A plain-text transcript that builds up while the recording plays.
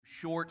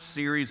short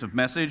series of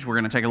message. We're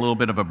going to take a little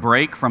bit of a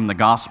break from the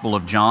Gospel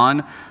of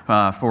John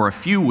for a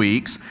few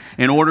weeks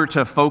in order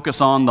to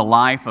focus on the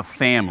life of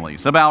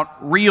families,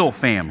 about real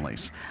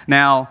families.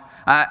 Now,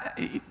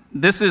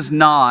 this is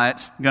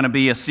not going to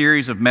be a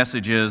series of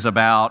messages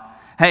about,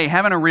 hey,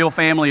 having a real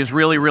family is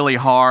really, really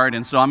hard,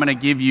 and so I'm going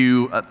to give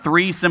you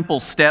 3 simple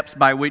steps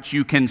by which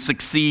you can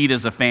succeed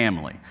as a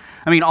family.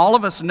 I mean, all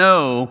of us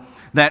know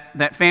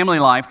that family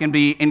life can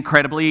be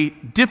incredibly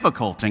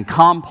difficult and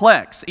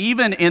complex.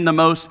 Even in the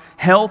most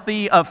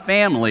healthy of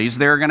families,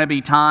 there are going to be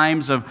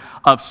times of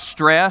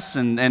stress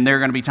and there are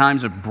going to be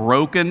times of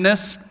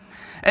brokenness.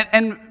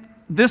 And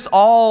this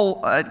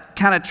all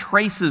kind of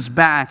traces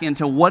back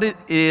into what it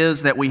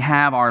is that we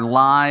have our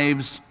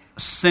lives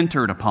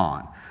centered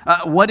upon.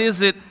 What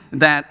is it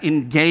that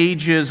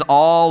engages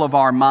all of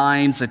our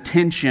mind's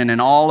attention and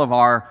all of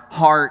our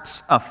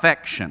heart's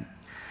affection?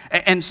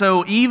 And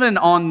so even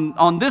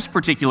on this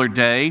particular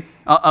day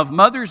of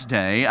Mother's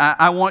Day,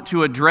 I want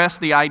to address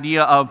the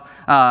idea of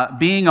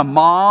being a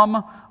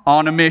mom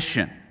on a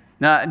mission.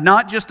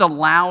 Not just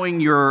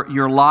allowing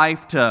your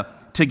life to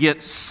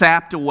get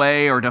sapped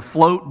away or to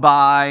float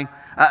by,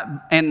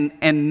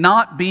 and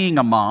not being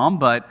a mom,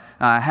 but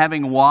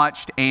having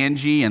watched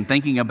Angie and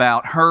thinking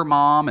about her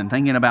mom and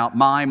thinking about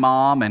my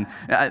mom and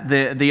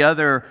the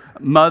other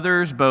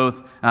mothers,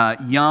 both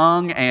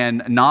young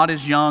and not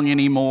as young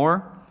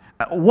anymore.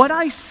 What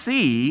I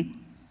see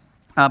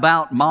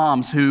about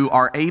moms who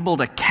are able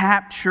to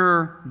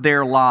capture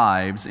their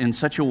lives in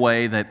such a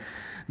way that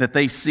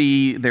they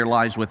see their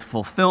lives with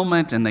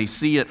fulfillment and they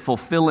see it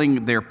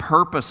fulfilling their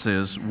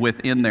purposes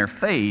within their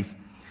faith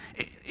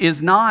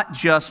is not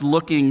just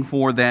looking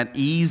for that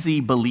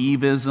easy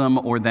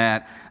believism or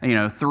that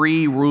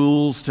 3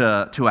 rules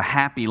to a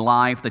happy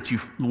life that you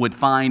would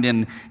find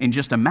in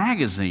just a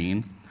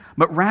magazine,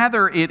 but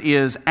rather it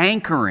is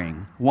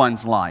anchoring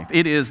one's life.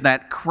 It is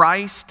that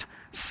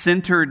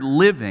Christ-centered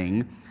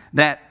living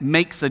that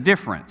makes a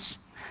difference.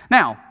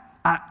 Now,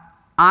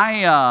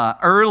 I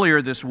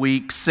earlier this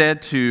week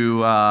said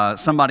to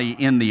somebody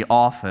in the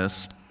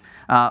office,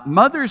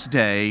 Mother's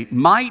Day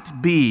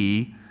might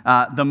be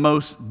the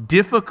most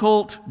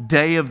difficult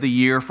day of the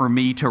year for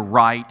me to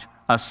write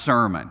a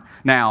sermon.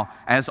 Now,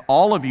 as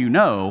all of you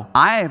know,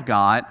 I have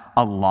got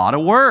a lot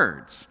of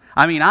words.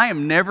 I mean, I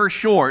am never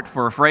short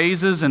for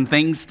phrases and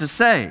things to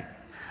say.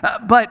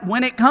 But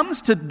when it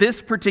comes to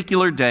this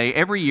particular day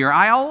every year,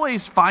 I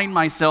always find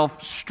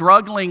myself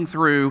struggling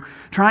through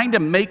trying to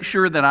make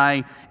sure that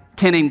I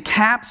can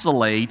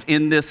encapsulate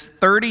in this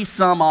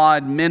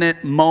 30-some-odd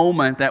minute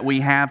moment that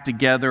we have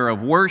together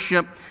of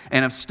worship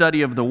and of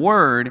study of the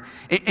Word,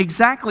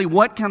 exactly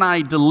what can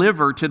I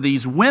deliver to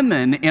these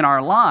women in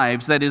our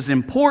lives that is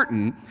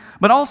important,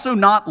 but also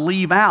not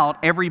leave out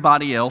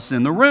everybody else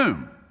in the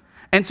room.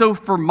 And so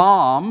for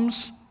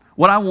moms,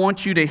 what I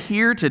want you to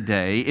hear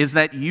today is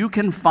that you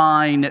can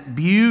find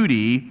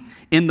beauty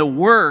in the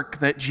work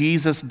that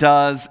Jesus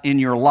does in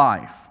your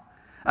life.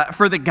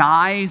 For the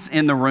guys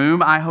in the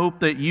room, I hope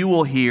that you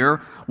will hear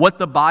what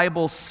the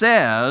Bible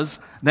says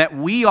that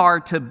we are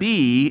to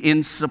be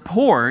in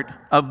support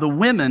of the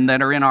women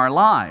that are in our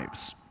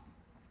lives.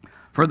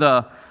 For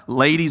the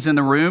ladies in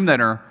the room that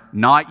are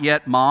not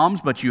yet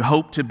moms, but you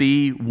hope to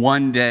be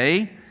one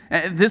day,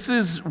 this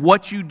is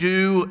what you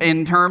do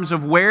in terms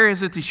of where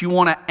is it that you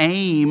want to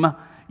aim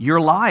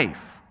your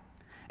life.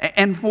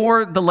 And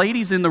for the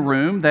ladies in the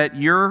room that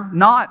you're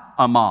not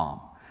a mom,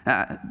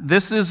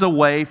 this is a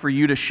way for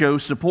you to show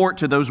support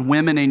to those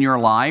women in your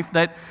life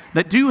that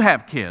do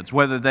have kids,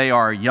 whether they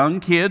are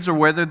young kids or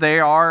whether they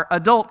are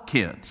adult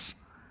kids.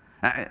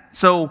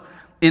 So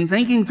in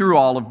thinking through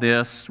all of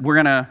this, we're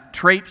going to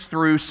traipse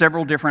through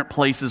several different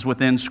places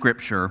within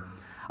Scripture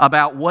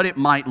about what it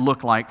might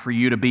look like for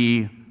you to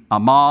be a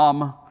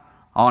mom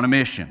on a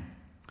mission.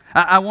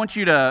 I want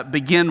you to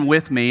begin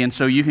with me, and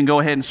so you can go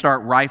ahead and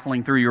start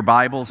rifling through your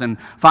Bibles and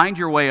find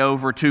your way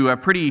over to a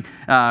pretty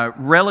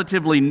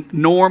relatively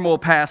normal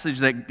passage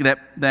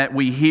that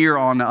we hear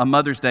on a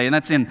Mother's Day, and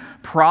that's in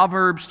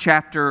Proverbs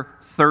chapter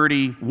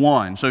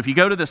 31. So if you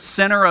go to the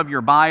center of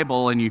your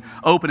Bible and you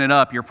open it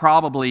up, you're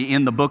probably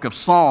in the book of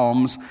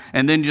Psalms,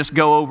 and then just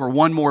go over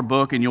one more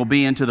book and you'll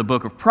be into the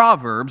book of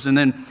Proverbs, and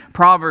then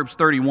Proverbs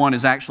 31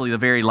 is actually the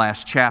very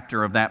last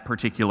chapter of that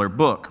particular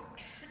book.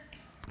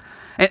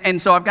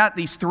 And so I've got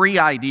these 3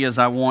 ideas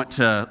I want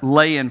to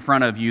lay in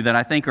front of you that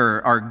I think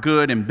are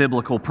good and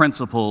biblical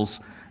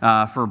principles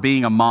for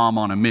being a mom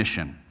on a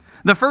mission.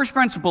 The first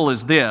principle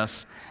is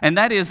this, and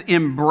that is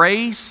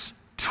embrace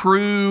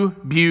true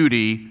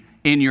beauty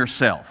in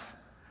yourself.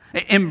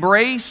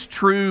 Embrace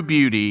true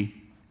beauty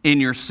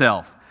in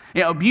yourself.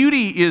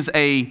 Beauty is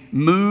a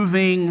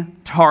moving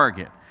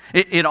target.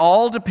 It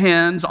all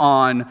depends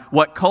on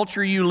what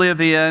culture you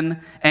live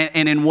in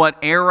and in what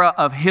era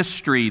of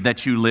history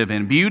that you live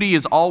in. Beauty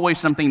is always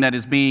something that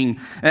is being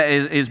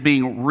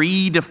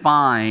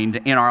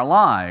redefined in our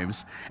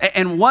lives.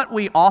 And what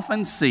we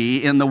often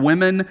see in the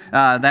women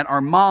that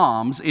are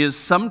moms is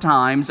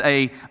sometimes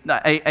a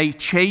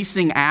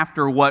chasing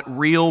after what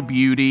real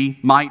beauty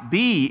might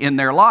be in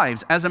their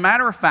lives. As a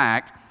matter of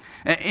fact,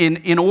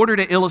 In order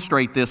to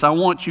illustrate this, I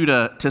want you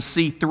to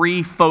see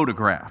 3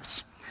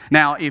 photographs.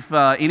 Now, if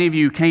any of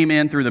you came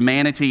in through the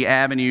Manatee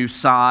Avenue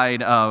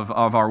side of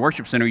our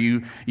worship center,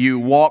 you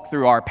walk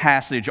through our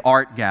Passage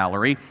Art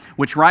Gallery,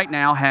 which right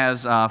now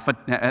has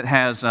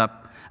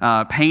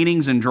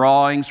paintings and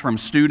drawings from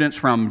students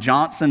from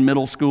Johnson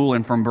Middle School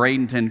and from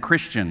Bradenton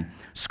Christian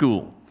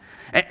School.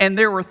 And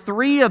there were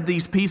 3 of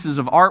these pieces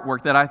of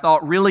artwork that I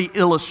thought really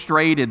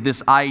illustrated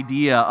this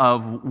idea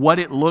of what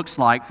it looks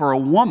like for a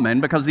woman,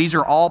 because these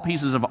are all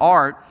pieces of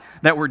art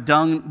that were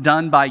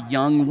done by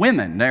young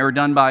women. They were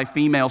done by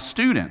female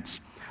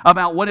students,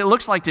 about what it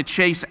looks like to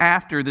chase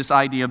after this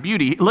idea of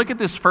beauty. Look at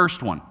this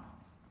first one.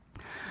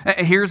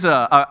 Here's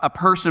a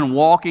person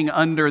walking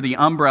under the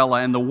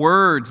umbrella, and the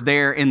words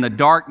there in the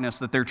darkness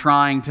that they're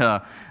trying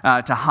to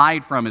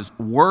hide from is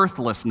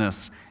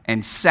worthlessness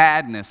and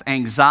sadness,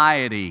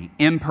 anxiety,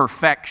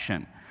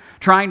 imperfection.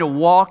 Trying to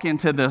walk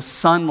into the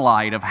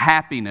sunlight of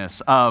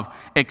happiness, of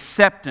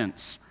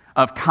acceptance,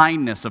 of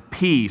kindness, of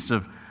peace,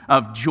 of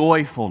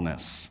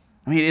joyfulness.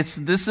 I mean,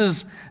 this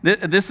is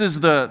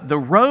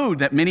the road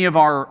that many of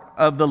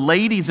the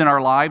ladies in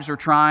our lives are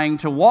trying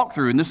to walk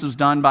through, and this was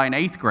done by an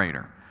 8th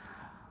grader.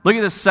 Look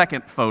at this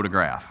second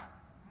photograph.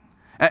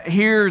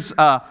 Here's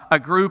a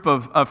group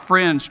of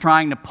friends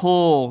trying to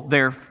pull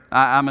their,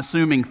 I'm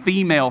assuming,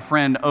 female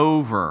friend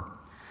over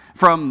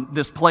from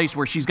this place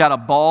where she's got a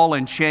ball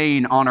and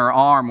chain on her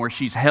arm, where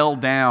she's held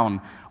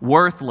down,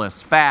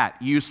 worthless, fat,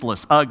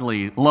 useless,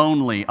 ugly,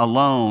 lonely,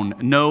 alone,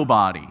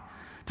 nobody,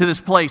 to this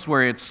place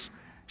where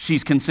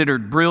she's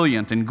considered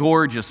brilliant and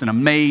gorgeous and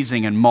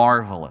amazing and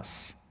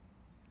marvelous.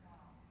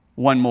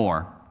 One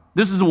more.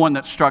 This is the one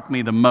that struck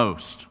me the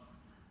most,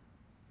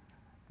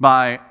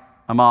 by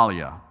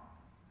Amalia.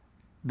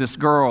 This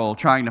girl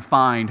trying to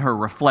find her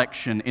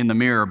reflection in the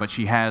mirror, but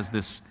she has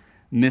this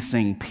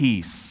missing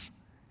piece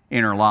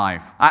in her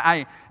life.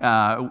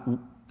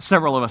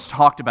 Several of us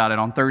talked about it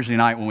on Thursday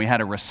night when we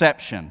had a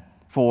reception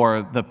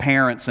for the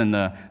parents and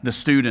the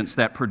students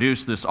that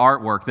produced this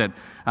artwork, that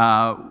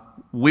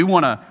we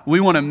want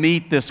to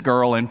meet this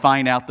girl and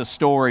find out the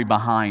story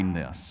behind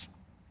this.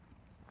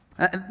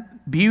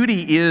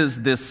 Beauty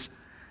is this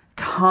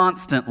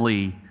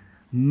constantly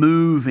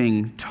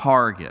moving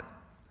target.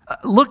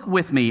 Look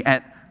with me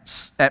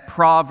at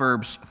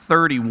Proverbs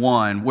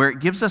 31, where it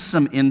gives us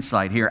some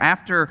insight here.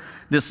 After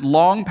this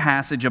long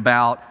passage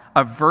about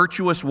a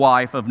virtuous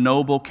wife of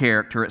noble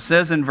character, it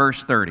says in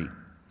verse 30,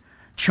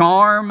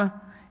 "Charm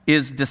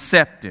is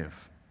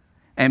deceptive,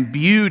 and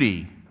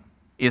beauty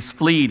is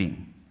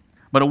fleeting.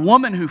 But a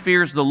woman who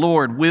fears the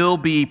Lord will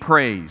be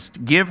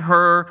praised. Give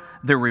her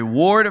the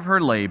reward of her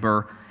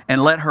labor,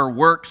 and let her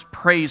works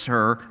praise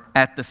her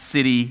at the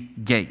city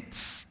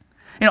gates."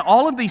 You know,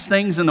 all of these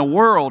things in the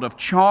world of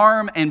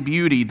charm and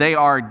beauty, they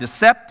are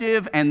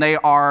deceptive and they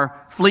are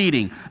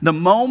fleeting. The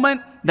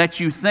moment that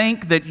you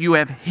think that you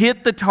have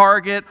hit the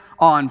target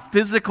on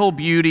physical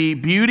beauty,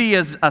 beauty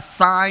is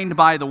assigned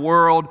by the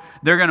world,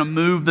 they're going to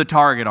move the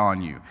target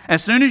on you.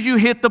 As soon as you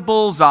hit the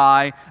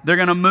bullseye, they're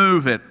going to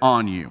move it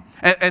on you.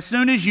 As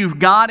soon as you've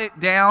got it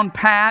down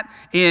pat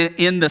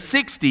in the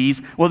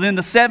 60s, well, then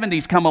the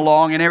 70s come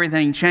along and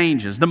everything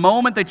changes. The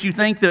moment that you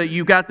think that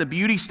you got the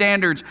beauty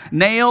standards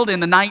nailed in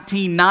the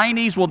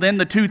 1990s, well, then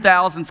the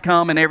 2000s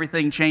come and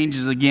everything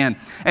changes again.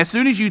 As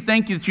soon as you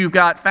think that you've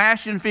got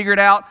fashion figured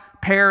out,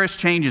 Paris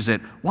changes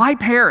it. Why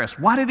Paris?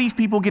 Why do these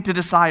people get to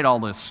decide all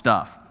this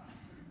stuff?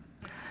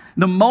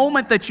 The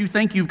moment that you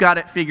think you've got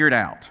it figured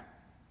out,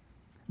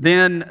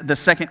 then the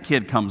second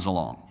kid comes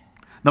along.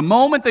 The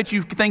moment that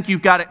you think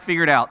you've got it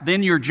figured out,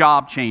 then your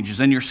job changes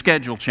and your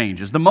schedule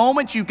changes. The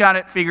moment you've got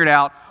it figured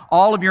out,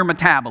 all of your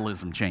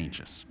metabolism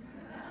changes.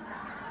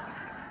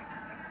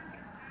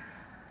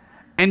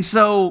 And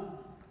so,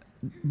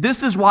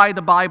 this is why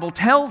the Bible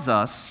tells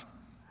us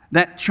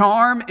that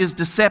charm is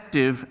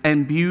deceptive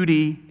and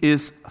beauty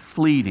is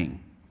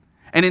fleeting.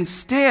 And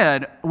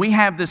instead, we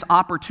have this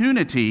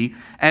opportunity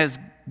as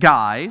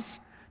guys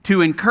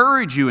to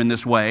encourage you in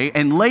this way,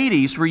 and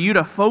ladies, for you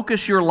to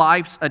focus your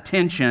life's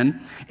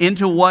attention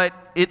into what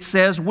it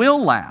says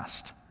will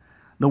last.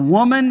 The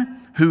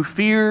woman who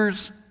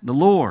fears the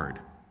Lord,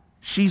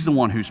 she's the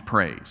one who's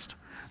praised.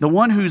 The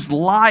one whose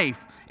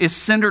life is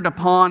centered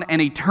upon an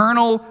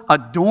eternal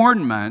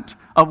adornment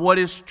of what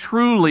is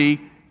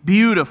truly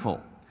beautiful.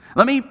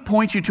 Let me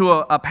point you to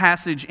a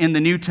passage in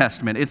the New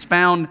Testament. It's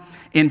found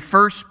in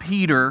 1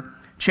 Peter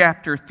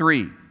chapter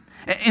 3.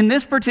 In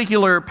this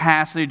particular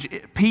passage,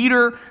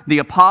 Peter, the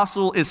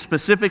apostle, is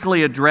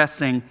specifically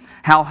addressing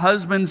how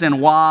husbands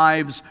and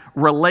wives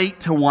relate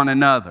to one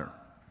another.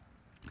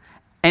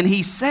 And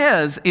he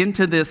says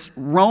into this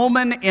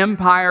Roman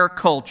Empire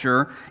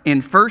culture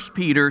in 1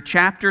 Peter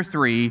chapter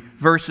 3,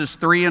 verses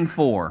 3 and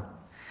 4,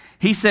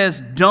 he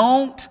says,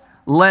 "Don't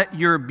let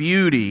your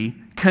beauty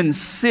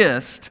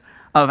consist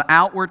of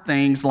outward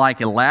things like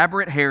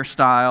elaborate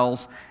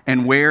hairstyles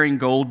and wearing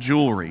gold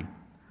jewelry,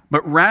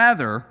 but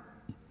rather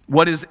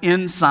what is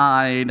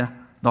inside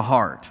the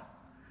heart,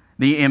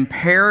 the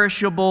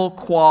imperishable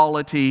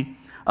quality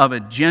of a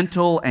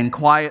gentle and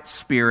quiet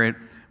spirit,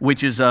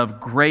 which is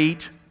of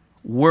great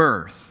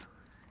worth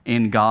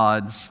in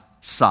God's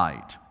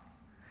sight.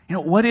 You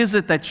know, what is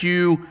it that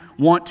you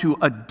want to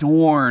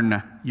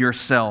adorn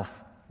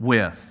yourself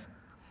with?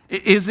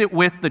 Is it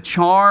with the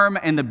charm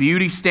and the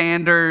beauty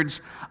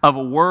standards of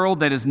a world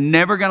that is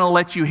never going to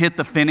let you hit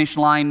the finish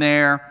line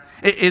there?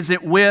 Is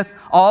it with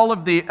all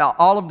of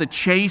the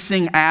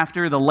chasing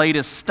after the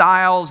latest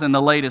styles and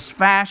the latest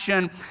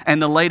fashion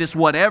and the latest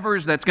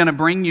whatevers that's going to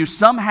bring you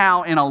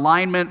somehow in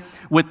alignment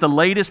with the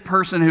latest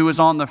person who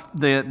is on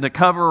the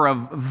cover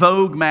of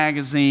Vogue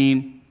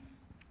magazine?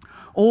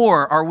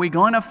 Or are we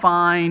going to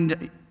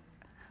find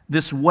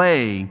this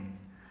way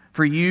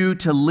for you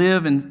to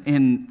live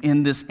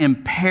in this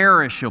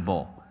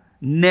imperishable,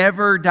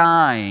 never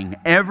dying,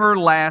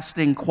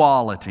 everlasting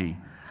quality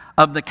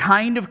of the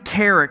kind of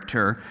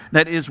character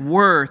that is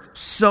worth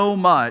so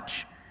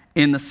much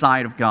in the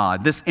sight of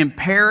God? This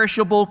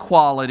imperishable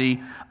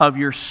quality of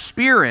your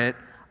spirit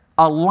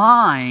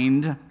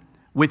aligned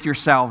with your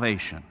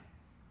salvation.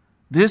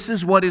 This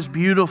is what is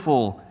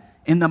beautiful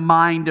in the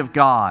mind of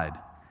God.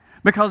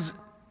 Because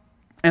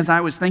as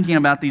I was thinking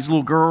about these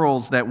little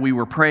girls that we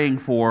were praying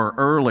for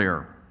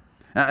earlier,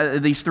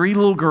 these 3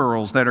 little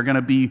girls that are going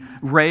to be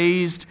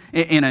raised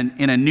in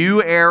a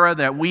new era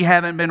that we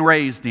haven't been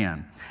raised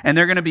in. And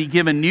they're going to be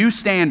given new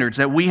standards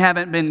that we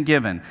haven't been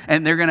given.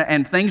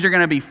 And things are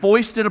going to be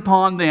foisted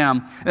upon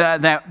them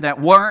that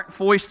weren't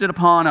foisted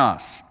upon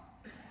us.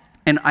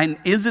 And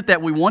is it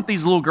that we want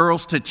these little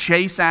girls to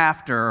chase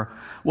after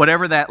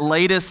whatever that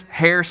latest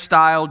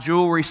hairstyle,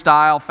 jewelry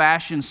style,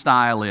 fashion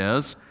style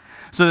is,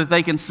 so that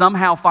they can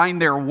somehow find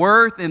their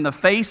worth in the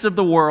face of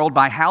the world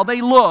by how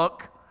they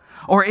look?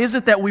 Or is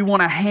it that we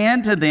want to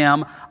hand to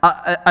them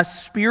a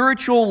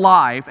spiritual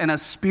life and a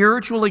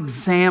spiritual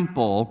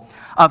example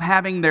of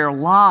having their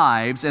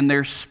lives and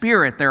their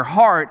spirit, their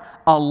heart,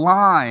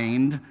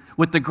 aligned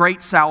with the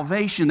great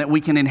salvation that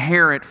we can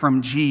inherit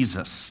from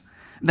Jesus?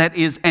 That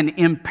is an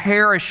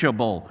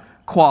imperishable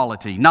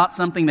quality, not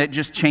something that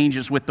just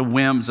changes with the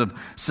whims of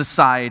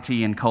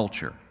society and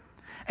culture.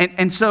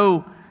 And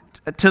so,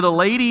 to the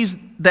ladies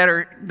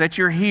that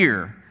you're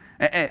here,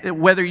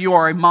 whether you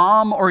are a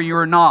mom or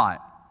you're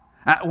not,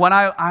 what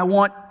I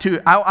want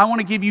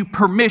to give you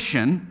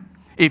permission,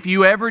 if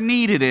you ever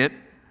needed it,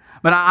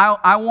 but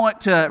I want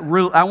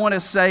to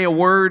say a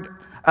word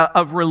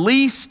of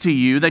release to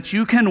you, that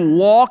you can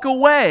walk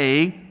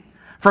away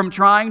from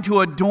trying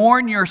to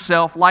adorn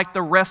yourself like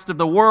the rest of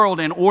the world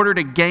in order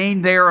to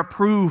gain their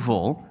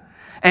approval,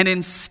 and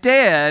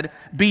instead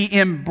be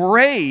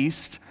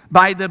embraced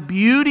by the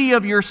beauty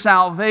of your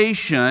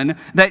salvation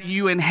that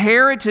you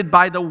inherited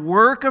by the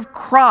work of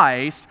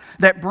Christ,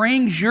 that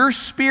brings your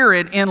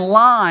spirit in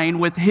line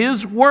with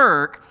His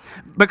work,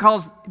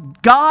 because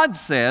God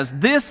says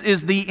this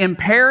is the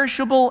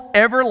imperishable,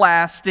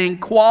 everlasting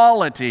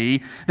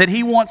quality that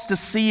He wants to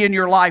see in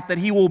your life, that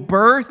He will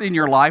birth in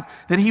your life,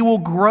 that He will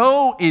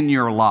grow in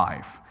your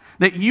life.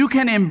 That you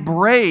can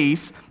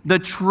embrace the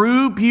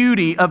true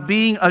beauty of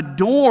being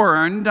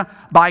adorned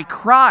by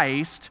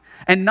Christ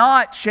and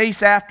not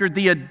chase after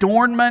the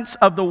adornments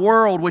of the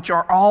world, which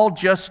are all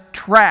just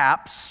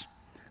traps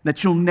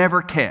that you'll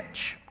never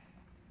catch.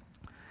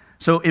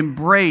 So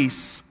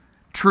embrace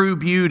true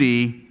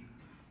beauty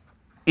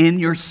in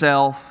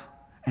yourself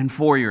and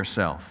for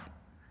yourself.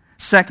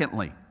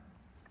 Secondly,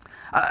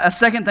 a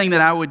second thing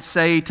that I would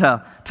say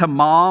to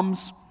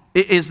moms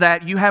is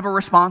that you have a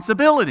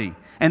responsibility,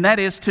 and that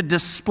is to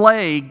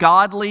display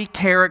godly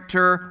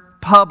character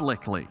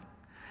publicly.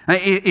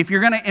 If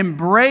you're going to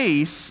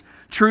embrace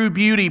true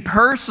beauty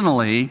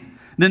personally,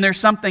 then there's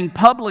something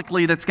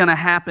publicly that's going to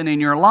happen in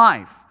your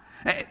life.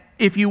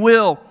 If you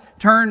will,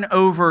 turn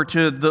over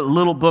to the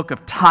little book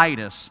of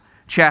Titus,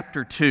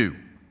 chapter 2.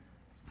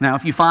 Now,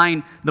 if you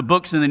find the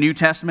books in the New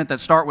Testament that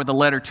start with the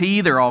letter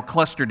T, they're all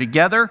clustered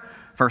together.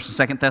 1st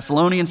and 2nd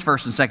Thessalonians,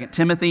 1st and 2nd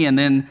Timothy, and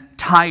then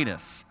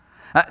Titus.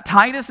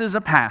 Titus is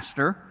a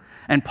pastor,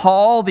 and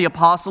Paul, the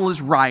apostle,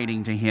 is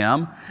writing to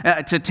him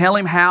to tell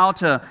him how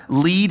to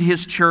lead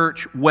his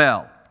church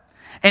well.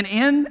 And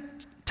in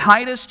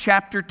Titus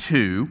chapter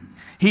 2,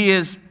 he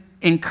is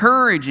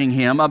encouraging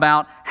him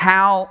about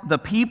how the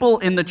people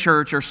in the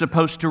church are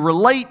supposed to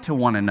relate to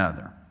one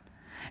another.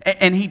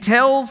 And he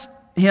tells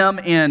him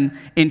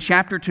in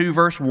chapter 2,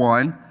 verse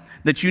 1,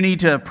 that you need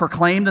to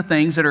proclaim the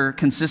things that are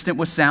consistent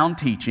with sound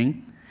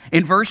teaching.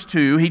 In verse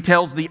 2, he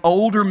tells the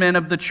older men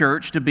of the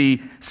church to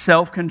be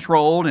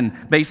self-controlled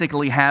and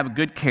basically have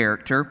good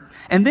character.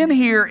 And then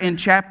here in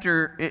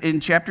chapter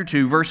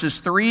 2, verses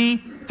 3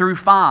 through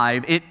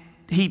 5,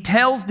 he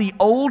tells the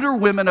older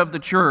women of the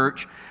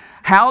church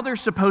how they're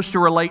supposed to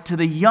relate to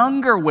the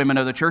younger women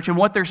of the church and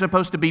what they're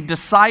supposed to be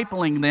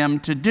discipling them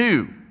to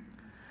do.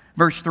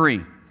 Verse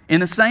 3, in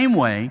the same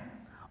way,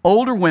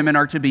 older women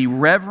are to be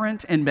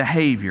reverent in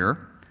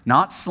behavior,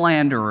 not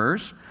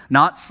slanderers,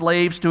 not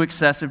slaves to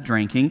excessive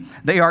drinking.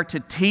 They are to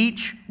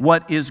teach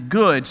what is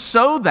good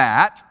so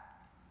that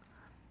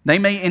they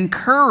may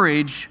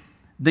encourage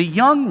the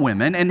young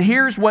women. And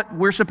here's what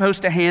we're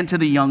supposed to hand to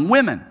the young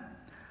women: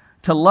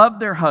 to love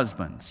their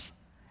husbands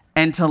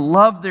and to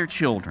love their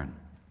children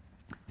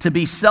to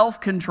be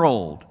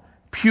self-controlled,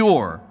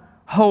 pure,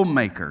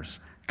 homemakers,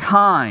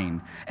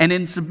 kind, and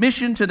in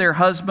submission to their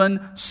husband,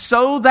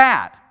 so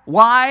that,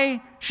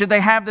 why should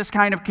they have this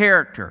kind of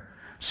character?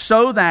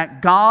 So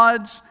that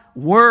God's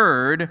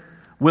word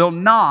will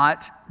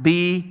not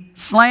be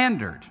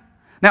slandered.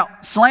 Now,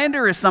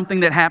 slander is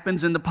something that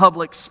happens in the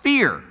public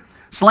sphere.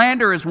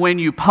 Slander is when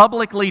you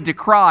publicly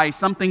decry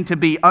something to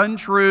be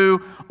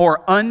untrue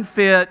or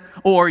unfit,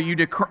 or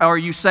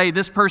you say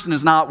this person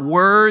is not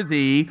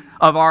worthy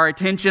of our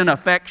attention,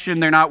 affection,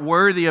 they're not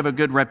worthy of a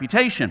good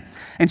reputation.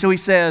 And so he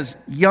says,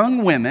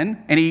 young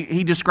women, and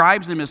he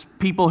describes them as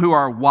people who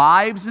are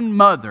wives and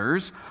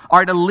mothers,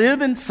 are to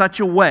live in such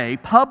a way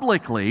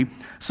publicly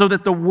so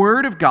that the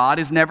word of God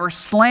is never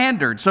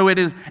slandered, so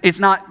it's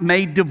not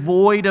made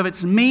devoid of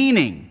its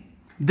meaning.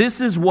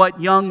 This is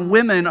what young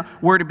women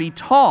were to be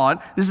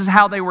taught. This is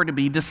how they were to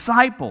be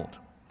discipled.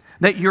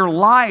 That your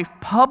life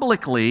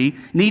publicly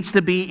needs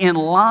to be in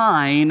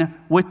line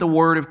with the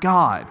Word of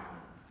God.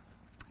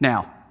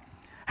 Now,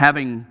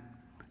 having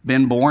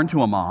been born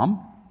to a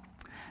mom,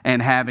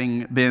 and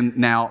having been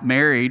now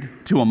married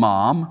to a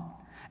mom,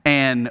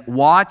 and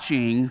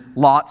watching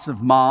lots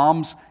of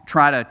moms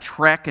try to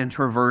trek and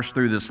traverse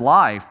through this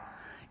life,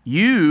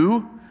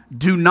 you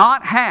do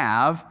not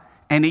have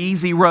an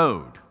easy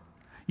road.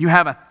 You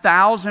have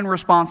 1,000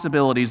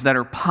 responsibilities that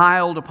are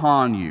piled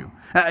upon you.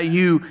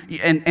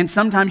 And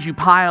sometimes you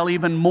pile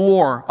even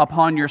more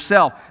upon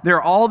yourself. There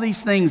are all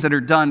these things that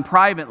are done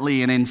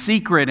privately and in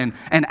secret and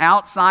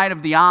outside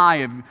of the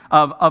eye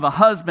of a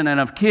husband and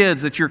of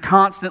kids, that you're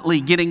constantly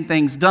getting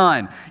things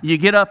done. You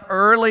get up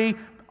early,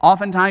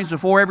 oftentimes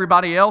before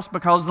everybody else,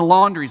 because the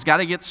laundry's got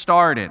to get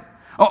started.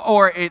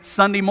 Or it's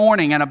Sunday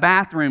morning and a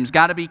bathroom's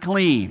got to be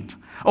cleaned.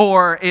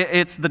 Or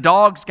it's the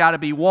dog's got to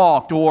be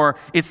walked, or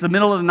it's the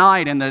middle of the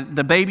night and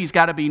the baby's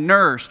got to be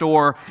nursed,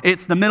 or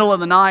it's the middle of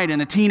the night and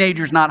the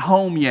teenager's not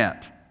home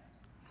yet.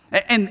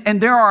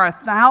 And there are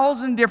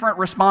 1,000 different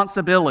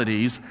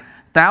responsibilities,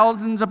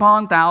 thousands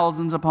upon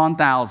thousands upon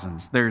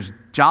thousands. There's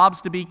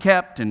jobs to be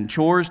kept and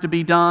chores to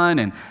be done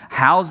and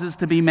houses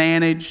to be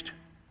managed.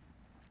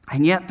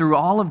 And yet through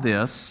all of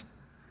this,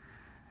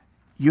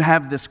 you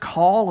have this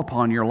call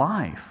upon your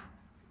life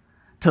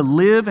to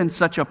live in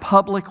such a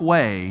public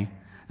way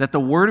that the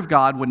Word of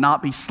God would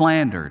not be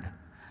slandered,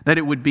 that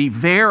it would be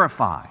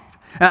verified,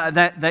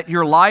 that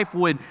your life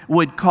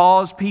would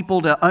cause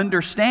people to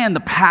understand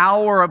the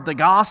power of the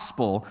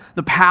gospel,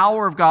 the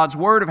power of God's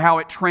Word, of how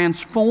it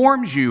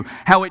transforms you,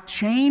 how it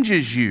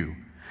changes you.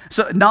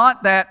 So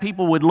not that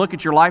people would look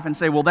at your life and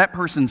say, well, that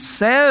person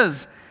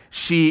says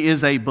she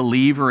is a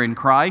believer in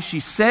Christ. She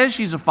says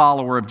she's a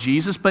follower of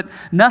Jesus, but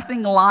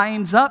nothing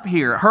lines up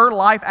here. Her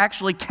life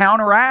actually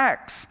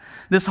counteracts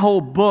this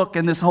whole book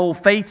and this whole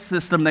faith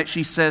system that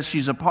she says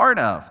she's a part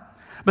of.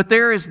 But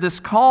there is this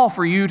call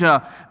for you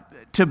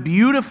to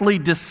beautifully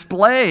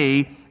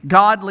display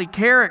godly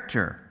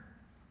character.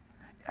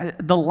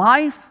 The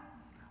life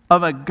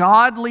of a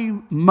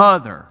godly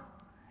mother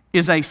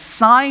is a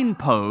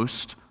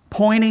signpost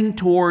pointing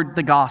toward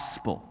the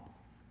gospel.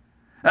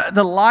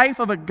 The life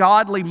of a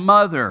godly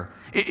mother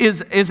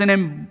is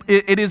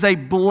a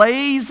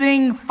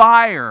blazing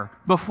fire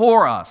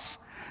before us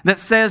that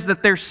says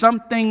that there's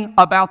something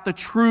about the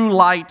true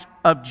light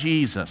of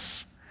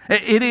Jesus.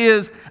 It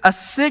is a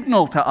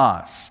signal to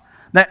us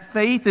that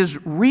faith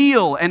is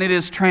real and it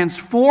is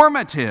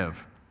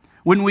transformative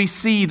when we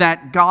see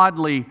that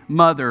godly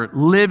mother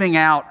living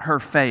out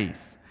her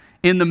faith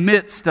in the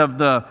midst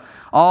of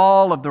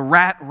all of the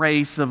rat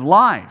race of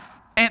life.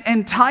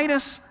 And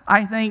Titus,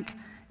 I think,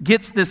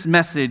 gets this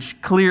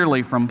message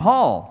clearly from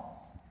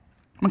Paul.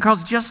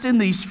 Because just in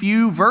these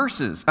few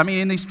verses,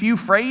 in these few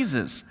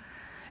phrases,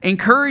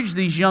 encourage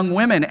these young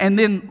women, and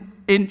then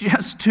in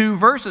just 2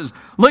 verses,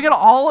 look at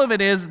all of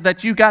it is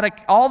that you got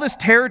all this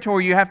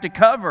territory you have to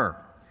cover.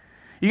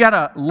 You got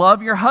to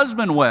love your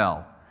husband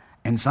well,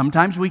 and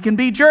sometimes we can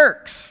be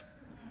jerks.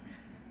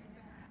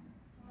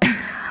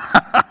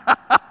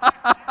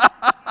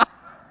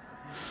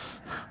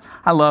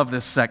 I love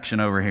this section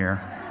over here.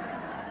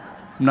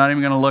 I'm not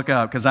even going to look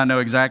up because I know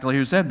exactly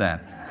who said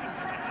that.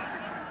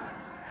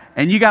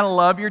 And you got to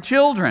love your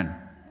children,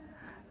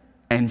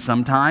 and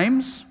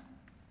sometimes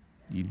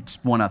you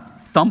just want to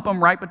thump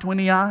them right between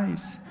the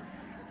eyes.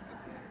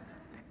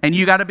 And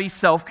you got to be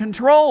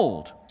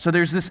self-controlled. So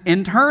there's this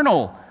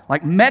internal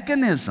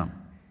mechanism.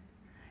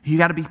 You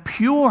got to be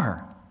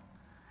pure,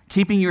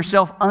 keeping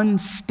yourself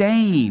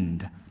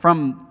unstained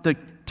from the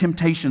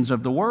temptations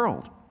of the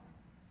world.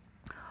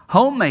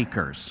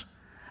 Homemakers.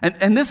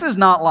 And this is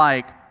not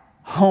like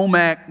home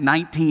ec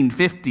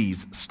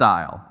 1950s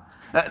style.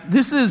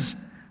 This is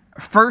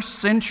first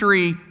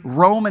century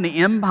Roman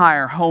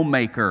Empire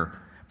homemaker,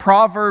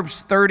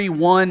 Proverbs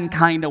 31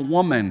 kind of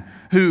woman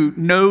who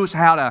knows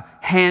how to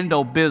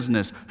handle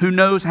business, who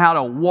knows how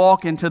to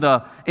walk into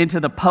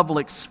the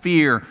public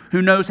sphere,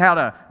 who knows how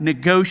to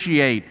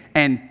negotiate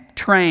and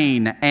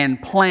train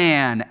and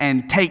plan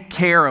and take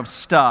care of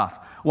stuff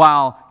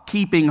while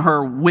keeping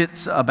her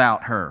wits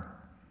about her.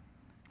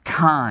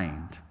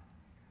 Kind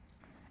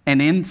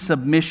and in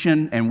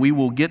submission, and we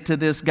will get to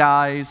this,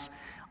 guys,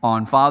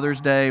 on Father's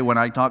Day when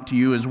I talk to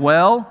you as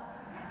well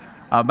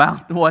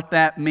about what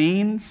that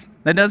means.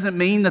 That doesn't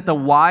mean that the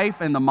wife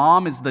and the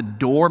mom is the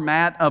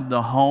doormat of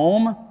the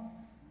home.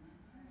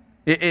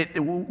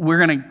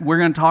 We're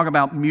going to talk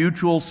about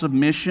mutual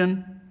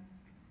submission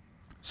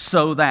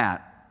so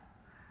that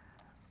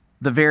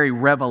the very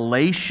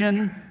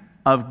revelation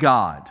of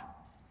God,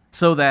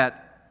 so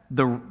that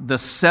the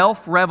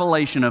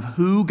self-revelation of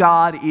who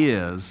God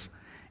is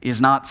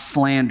not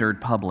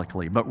slandered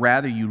publicly, but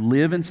rather you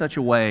live in such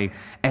a way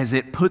as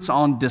it puts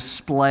on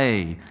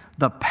display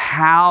the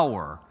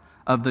power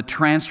of the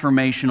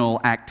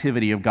transformational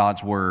activity of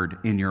God's Word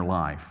in your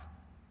life.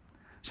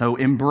 So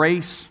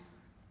embrace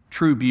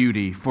true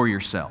beauty for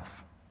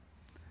yourself.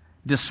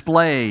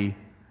 Display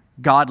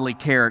godly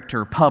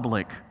character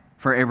public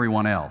for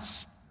everyone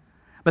else.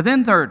 But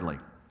then thirdly,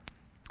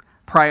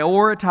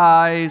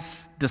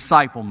 prioritize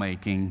disciple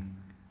making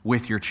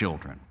with your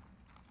children.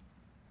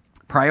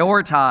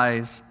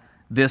 Prioritize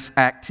this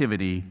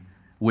activity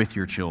with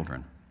your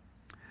children.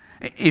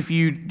 If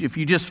you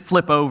just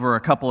flip over a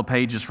couple of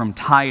pages from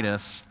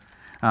Titus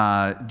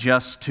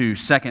just to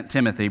 2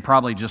 Timothy,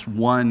 probably just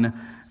one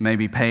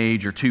maybe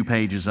page or 2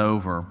 pages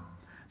over,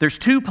 there's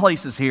 2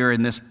 places here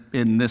in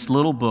this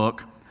little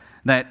book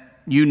that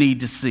you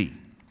need to see.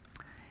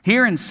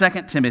 Here in 2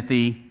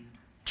 Timothy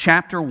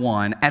chapter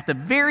 1, at the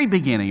very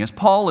beginning, as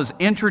Paul is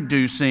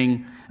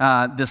introducing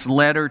this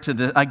letter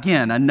to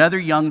another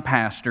young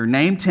pastor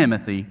named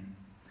Timothy,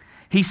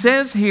 he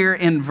says here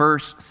in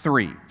verse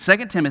 3,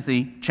 2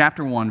 Timothy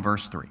chapter 1,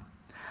 verse 3,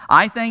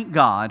 I thank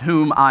God,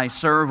 whom I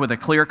serve with a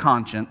clear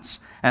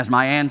conscience, as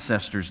my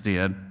ancestors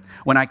did,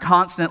 when I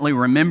constantly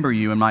remember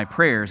you in my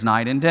prayers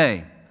night and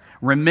day.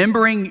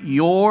 Remembering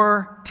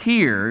your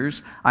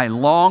tears, I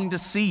long to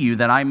see you,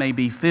 that I may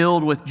be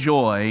filled with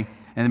joy.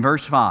 And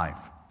verse 5,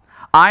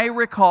 I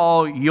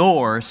recall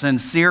your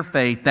sincere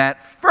faith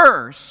that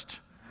first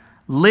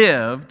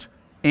lived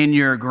in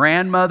your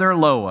grandmother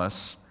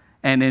Lois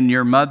and in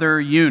your mother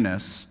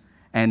Eunice,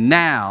 and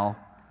now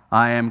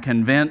I am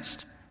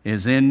convinced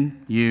is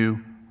in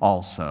you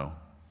also.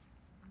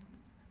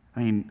 I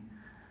mean,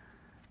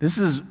 this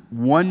is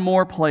one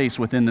more place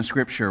within the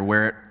Scripture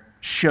where it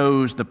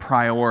shows the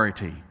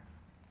priority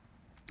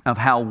of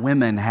how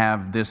women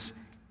have this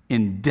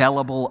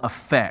indelible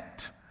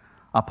effect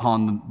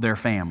upon their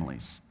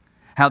families.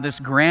 How this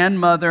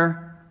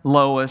grandmother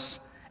Lois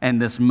and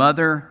this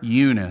mother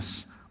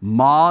Eunice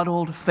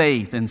modeled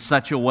faith in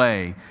such a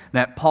way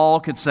that Paul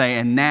could say,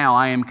 and now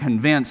I am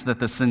convinced that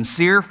the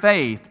sincere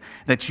faith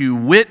that you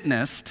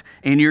witnessed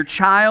in your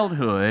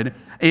childhood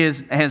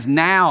has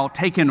now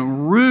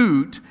taken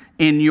root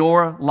in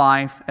your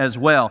life as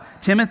well.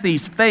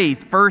 Timothy's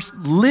faith first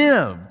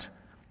lived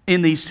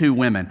in these 2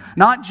 women,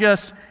 not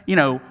just,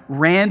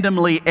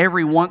 randomly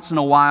every once in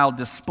a while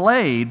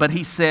displayed, but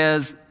he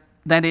says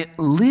that it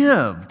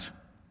lived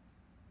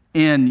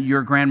in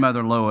your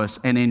grandmother Lois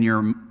and in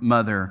your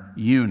mother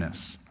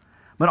Eunice.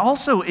 But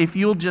also, if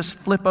you'll just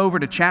flip over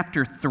to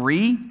chapter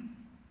 3,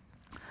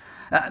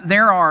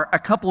 there are a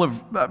couple of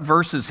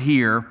verses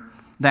here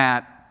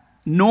that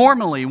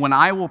normally when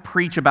I will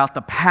preach about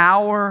the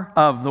power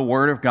of the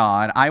Word of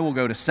God, I will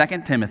go to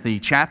 2 Timothy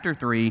chapter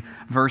 3,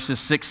 verses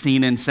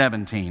 16 and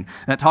 17.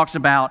 That talks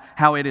about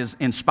how it is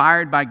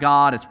inspired by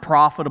God, it's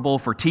profitable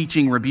for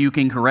teaching,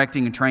 rebuking,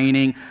 correcting, and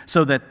training,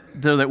 so that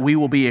we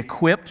will be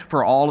equipped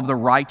for all of the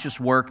righteous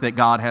work that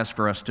God has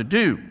for us to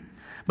do.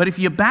 But if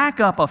you back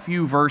up a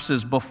few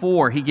verses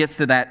before he gets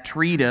to that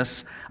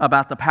treatise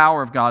about the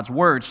power of God's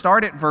Word,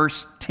 start at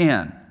verse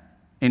 10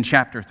 in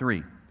chapter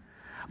 3.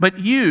 But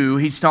you,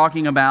 he's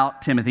talking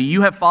about Timothy,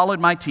 you have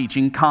followed my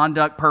teaching,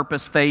 conduct,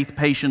 purpose, faith,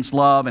 patience,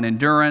 love, and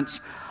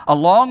endurance,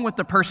 along with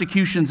the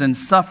persecutions and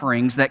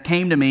sufferings that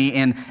came to me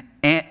in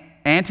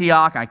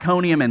Antioch,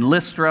 Iconium, and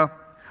Lystra.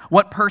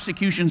 What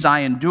persecutions I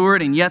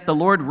endured, and yet the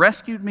Lord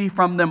rescued me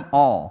from them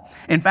all.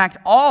 In fact,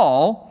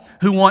 all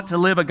who want to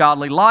live a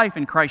godly life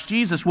in Christ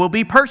Jesus will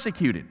be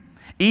persecuted.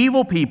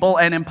 Evil people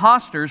and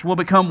impostors will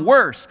become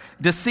worse,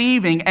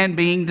 deceiving and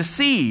being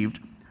deceived.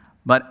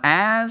 But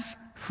as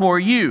for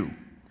you,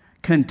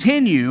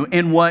 continue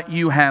in what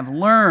you have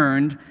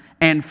learned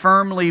and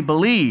firmly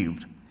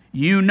believed.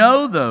 You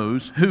know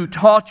those who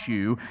taught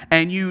you,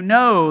 and you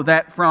know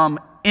that from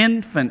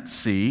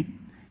infancy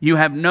you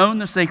have known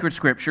the sacred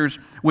Scriptures,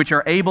 which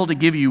are able to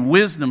give you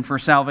wisdom for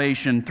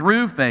salvation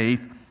through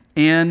faith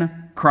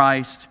in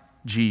Christ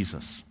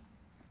Jesus.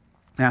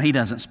 Now, he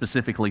doesn't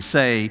specifically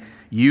say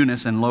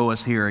Eunice and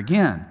Lois here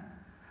again,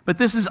 but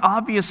this is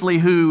obviously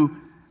who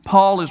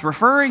Paul is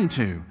referring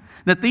to.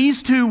 That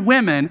these 2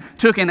 women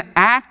took an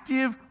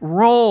active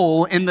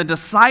role in the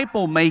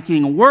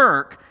disciple-making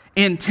work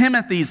in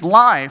Timothy's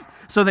life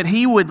so that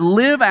he would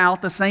live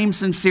out the same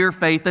sincere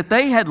faith that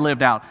they had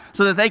lived out,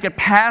 so that they could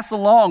pass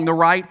along the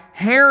right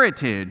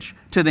heritage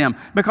to them.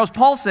 Because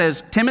Paul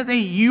says, Timothy,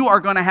 you are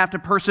going to have to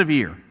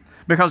persevere,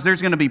 because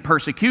there's going to be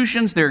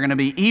persecutions, there are going to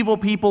be evil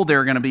people, there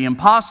are going to be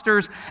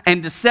imposters,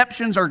 and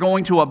deceptions are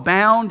going to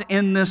abound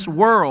in this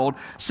world.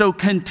 So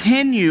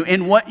continue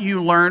in what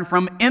you learn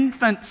from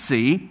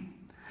infancy.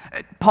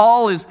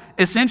 Paul is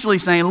essentially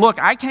saying,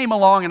 look, I came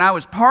along and I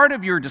was part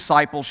of your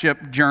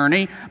discipleship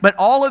journey, but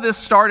all of this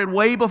started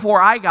way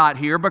before I got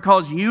here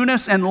because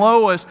Eunice and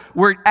Lois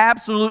were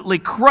absolutely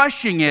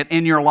crushing it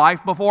in your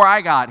life before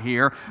I got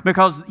here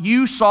because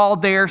you saw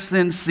their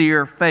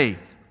sincere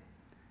faith.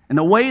 And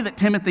the way that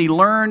Timothy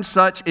learned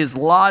such is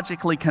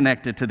logically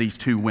connected to these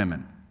two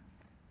women.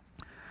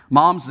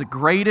 Moms, the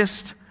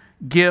greatest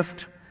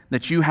gift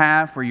that you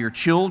have for your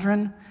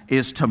children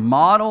is to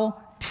model,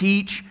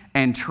 teach,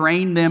 and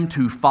train them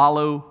to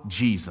follow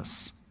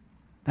Jesus.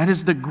 That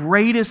is the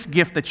greatest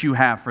gift that you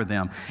have for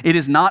them. It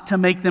is not to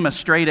make them a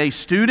straight-A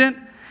student.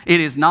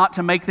 It is not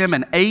to make them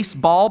an ace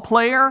ball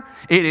player.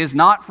 It is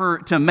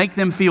not to make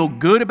them feel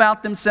good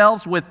about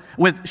themselves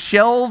with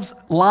shelves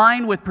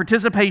lined with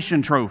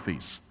participation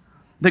trophies.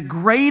 The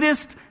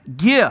greatest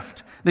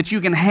gift that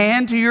you can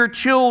hand to your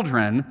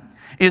children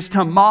is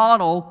to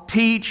model,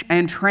 teach,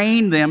 and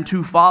train them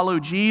to follow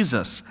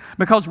Jesus.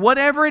 Because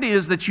whatever it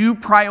is that you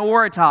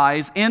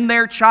prioritize in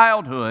their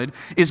childhood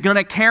is going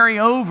to carry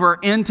over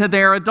into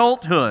their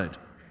adulthood.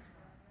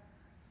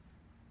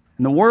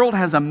 And the world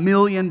has a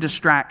million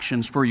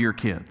distractions for your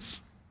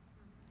kids.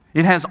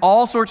 It has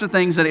all sorts of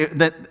things that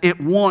it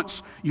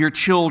wants your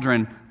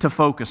children to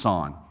focus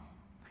on.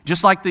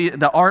 Just like the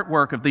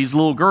artwork of these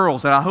little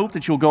girls, and I hope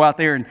that you'll go out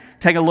there and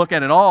take a look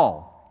at it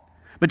all.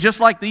 But just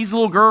like these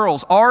little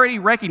girls already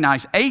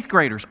recognize, 8th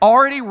graders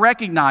already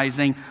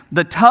recognizing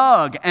the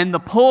tug and the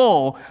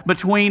pull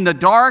between the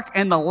dark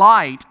and the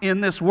light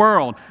in this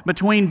world,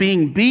 between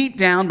being beat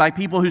down by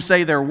people who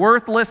say they're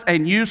worthless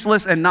and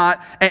useless and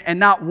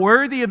not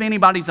worthy of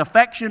anybody's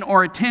affection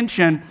or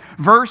attention,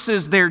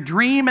 versus their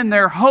dream and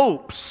their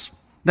hopes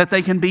that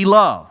they can be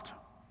loved,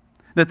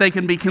 that they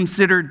can be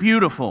considered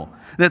beautiful,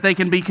 that they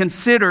can be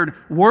considered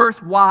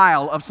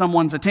worthwhile of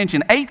someone's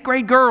attention. 8th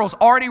grade girls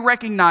already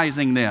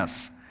recognizing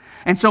this.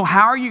 And so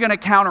how are you going to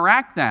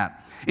counteract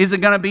that? Is it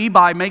going to be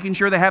by making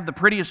sure they have the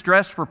prettiest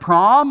dress for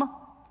prom?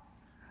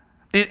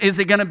 Is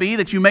it going to be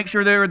that you make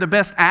sure they're the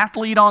best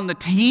athlete on the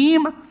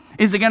team?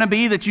 Is it going to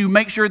be that you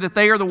make sure that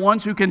they are the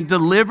ones who can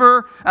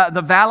deliver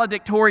the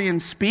valedictorian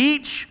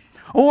speech?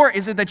 Or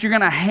is it that you're going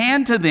to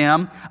hand to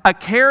them a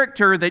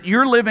character that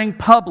you're living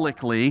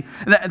publicly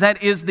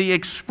that is the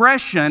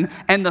expression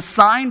and the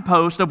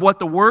signpost of what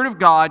the Word of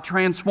God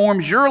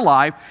transforms your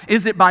life?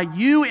 Is it by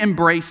you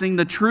embracing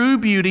the true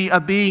beauty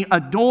of being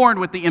adorned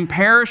with the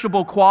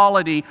imperishable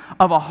quality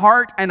of a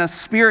heart and a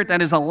spirit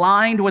that is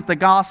aligned with the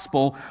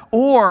gospel?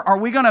 Or are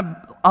we going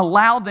to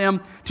allow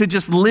them to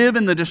just live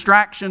in the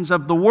distractions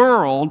of the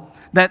world,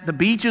 that the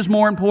beach is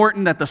more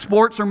important, that the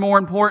sports are more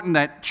important,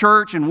 that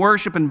church and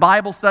worship and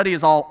Bible study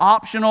is all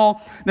optional,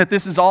 that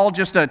this is all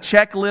just a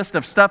checklist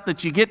of stuff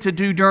that you get to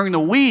do during the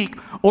week?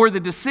 Or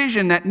the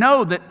decision that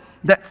no,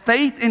 that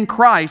faith in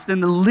Christ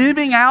and the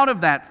living out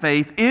of that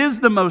faith is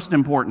the most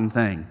important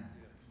thing.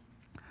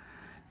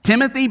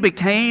 Timothy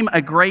became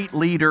a great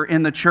leader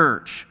in the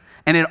church,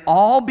 and it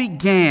all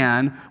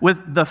began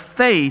with the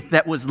faith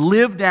that was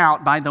lived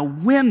out by the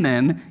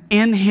women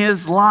in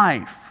his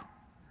life.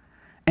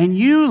 And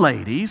you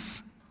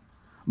ladies,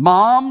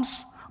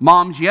 moms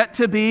yet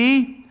to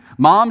be,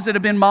 moms that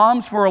have been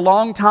moms for a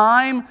long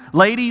time,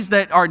 ladies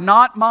that are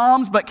not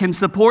moms but can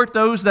support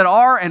those that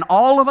are, and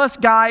all of us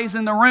guys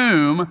in the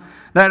room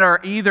that are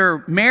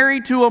either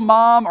married to a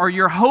mom or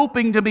you're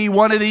hoping to be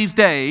one of these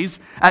days,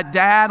 a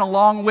dad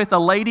along with a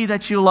lady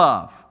that you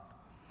love.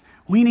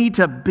 We need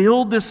to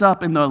build this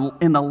up in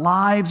the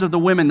lives of the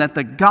women, that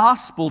the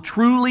gospel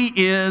truly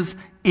is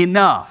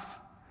enough,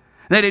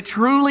 that it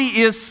truly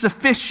is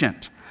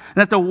sufficient,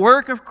 that the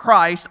work of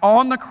Christ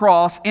on the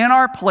cross in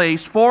our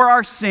place for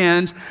our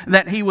sins,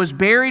 that He was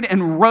buried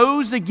and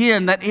rose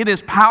again, that it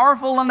is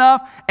powerful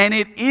enough and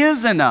it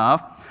is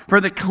enough for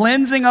the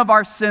cleansing of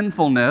our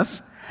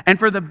sinfulness and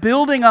for the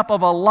building up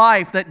of a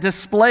life that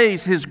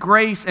displays His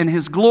grace and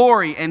His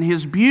glory and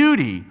His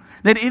beauty,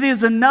 that it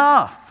is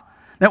enough,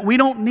 that we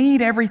don't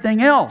need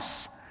everything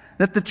else,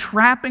 that the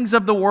trappings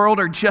of the world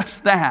are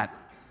just that,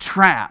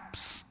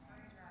 traps.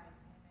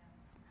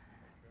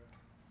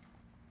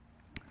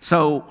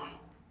 So,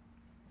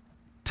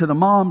 to the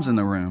moms in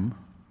the room,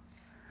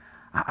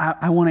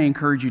 I want to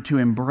encourage you to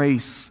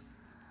embrace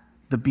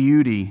the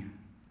beauty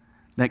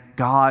that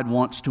God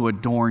wants to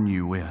adorn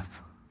you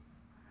with.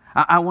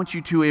 I want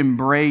you to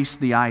embrace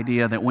the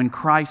idea that when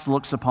Christ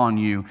looks upon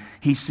you,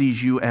 He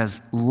sees you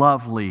as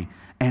lovely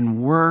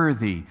and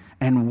worthy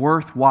and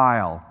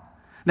worthwhile.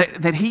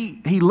 That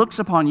He looks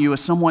upon you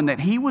as someone that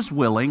He was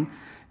willing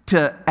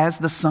to, as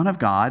the Son of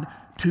God,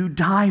 to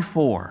die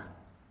for.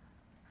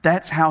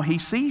 That's how He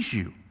sees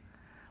you.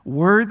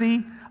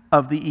 Worthy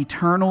of the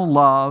eternal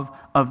love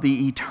of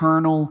the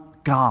eternal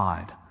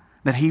God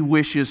that He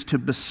wishes to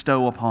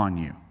bestow upon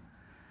you.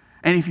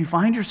 And if you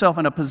find yourself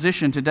in a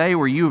position today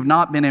where you have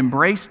not been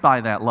embraced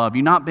by that love,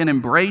 you've not been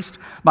embraced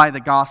by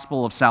the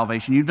gospel of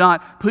salvation, you've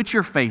not put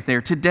your faith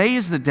there, today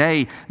is the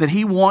day that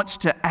He wants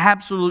to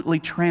absolutely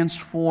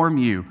transform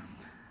you.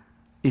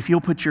 If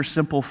you'll put your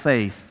simple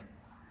faith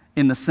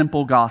in the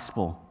simple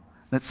gospel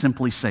that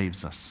simply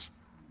saves us.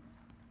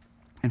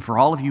 And for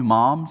all of you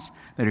moms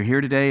that are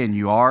here today and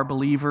you are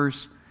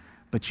believers,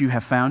 but you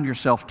have found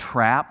yourself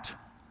trapped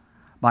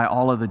by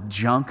all of the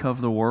junk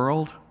of the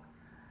world,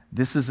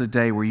 this is a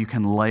day where you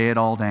can lay it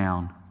all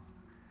down.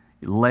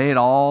 Lay it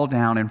all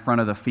down in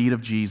front of the feet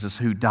of Jesus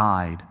who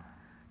died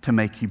to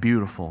make you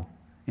beautiful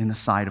in the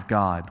sight of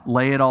God.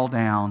 Lay it all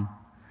down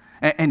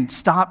and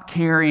stop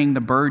carrying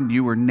the burden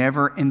you were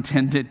never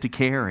intended to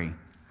carry,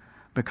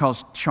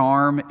 because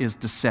charm is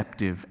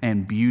deceptive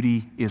and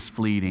beauty is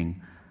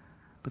fleeting.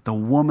 But the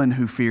woman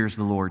who fears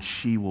the Lord,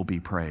 she will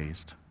be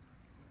praised.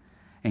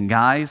 And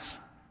guys,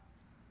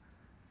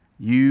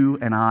 you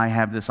and I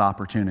have this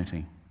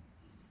opportunity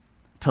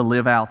to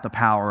live out the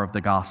power of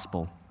the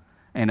gospel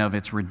and of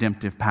its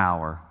redemptive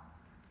power,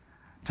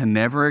 to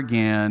never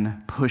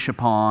again push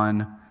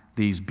upon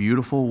these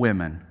beautiful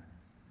women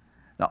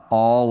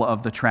all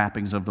of the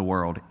trappings of the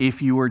world.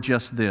 If you were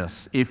just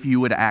this, if you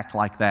would act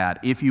like that,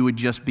 if you would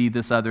just be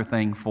this other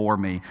thing for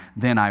me,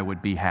 then I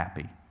would be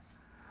happy.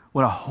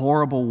 What a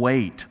horrible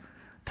weight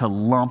to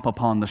lump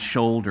upon the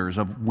shoulders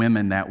of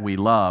women that we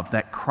love,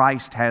 that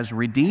Christ has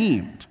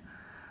redeemed.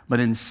 But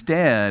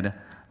instead,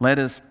 let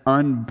us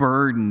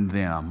unburden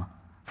them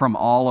from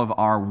all of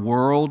our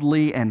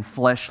worldly and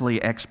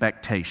fleshly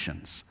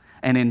expectations,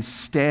 and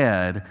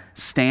instead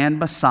stand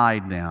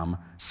beside them,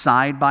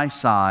 side by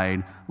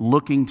side,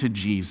 looking to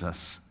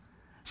Jesus,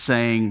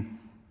 saying,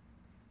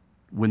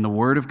 when the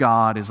Word of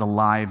God is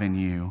alive in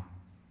you,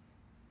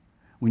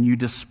 when you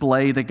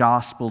display the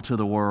gospel to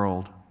the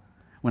world,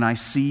 when I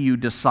see you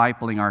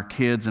discipling our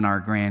kids and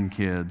our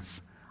grandkids,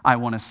 I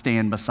want to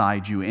stand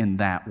beside you in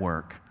that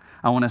work.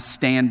 I want to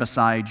stand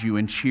beside you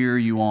and cheer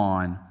you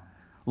on.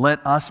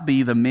 Let us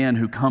be the men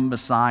who come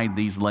beside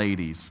these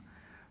ladies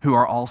who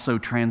are also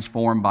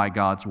transformed by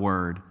God's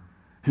Word,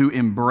 who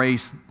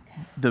embrace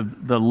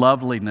the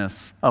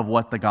loveliness of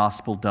what the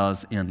gospel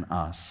does in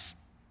us.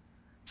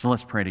 So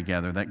let's pray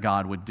together that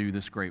God would do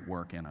this great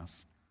work in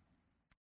us.